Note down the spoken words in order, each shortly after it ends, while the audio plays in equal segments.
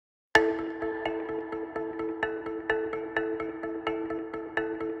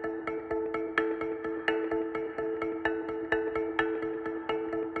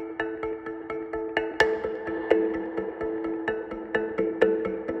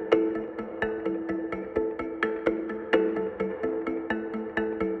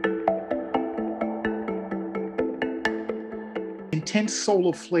intense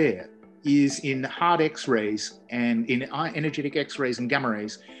solar flare is in hard X-rays and in energetic X-rays and gamma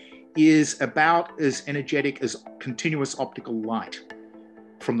rays is about as energetic as continuous optical light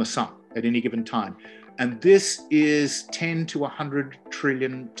from the sun at any given time. And this is 10 to 100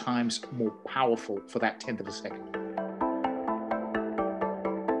 trillion times more powerful for that 10th of a second.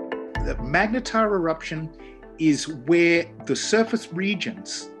 The magnetar eruption is where the surface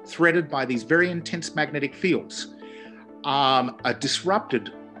regions threaded by these very intense magnetic fields are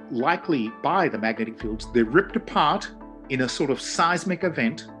disrupted, likely by the magnetic fields. They're ripped apart in a sort of seismic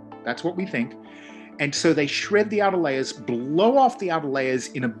event. That's what we think. And so they shred the outer layers, blow off the outer layers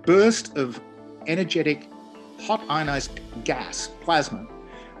in a burst of energetic, hot ionized gas, plasma,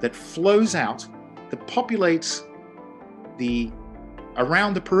 that flows out, that populates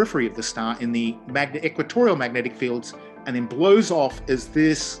around the periphery of the star in the equatorial magnetic fields, and then blows off as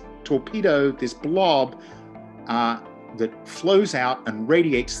this torpedo, this blob, that flows out and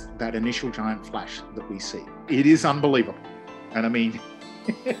radiates that initial giant flash that we see. It is unbelievable. And I mean,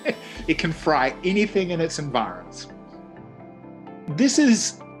 it can fry anything in its environs. This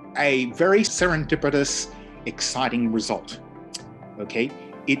is a very serendipitous, exciting result, okay?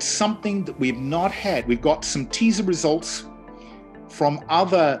 It's something that we've not had. We've got some teaser results from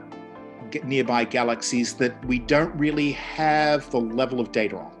other nearby galaxies that we don't really have the level of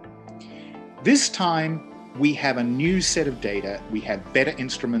data on. This time, we have a new set of data. We have better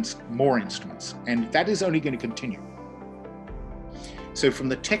instruments, more instruments, and that is only going to continue. So from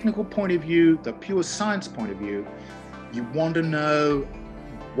the technical point of view, the pure science point of view, you want to know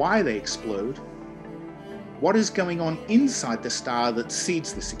why they explode, what is going on inside the star that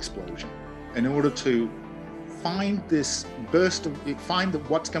seeds this explosion, in order to find this burst of, find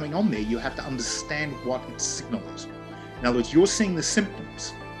what's going on there. You have to understand what its signal is. In other words, you're seeing the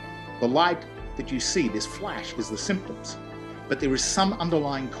symptoms. The light that you see, this flash, is the symptoms, but there is some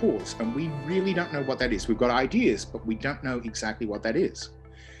underlying cause, and we really don't know what that is. We've got ideas, but we don't know exactly what that is.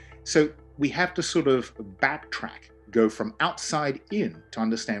 So we have to sort of backtrack, go from outside in to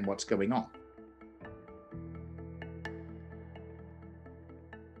understand what's going on.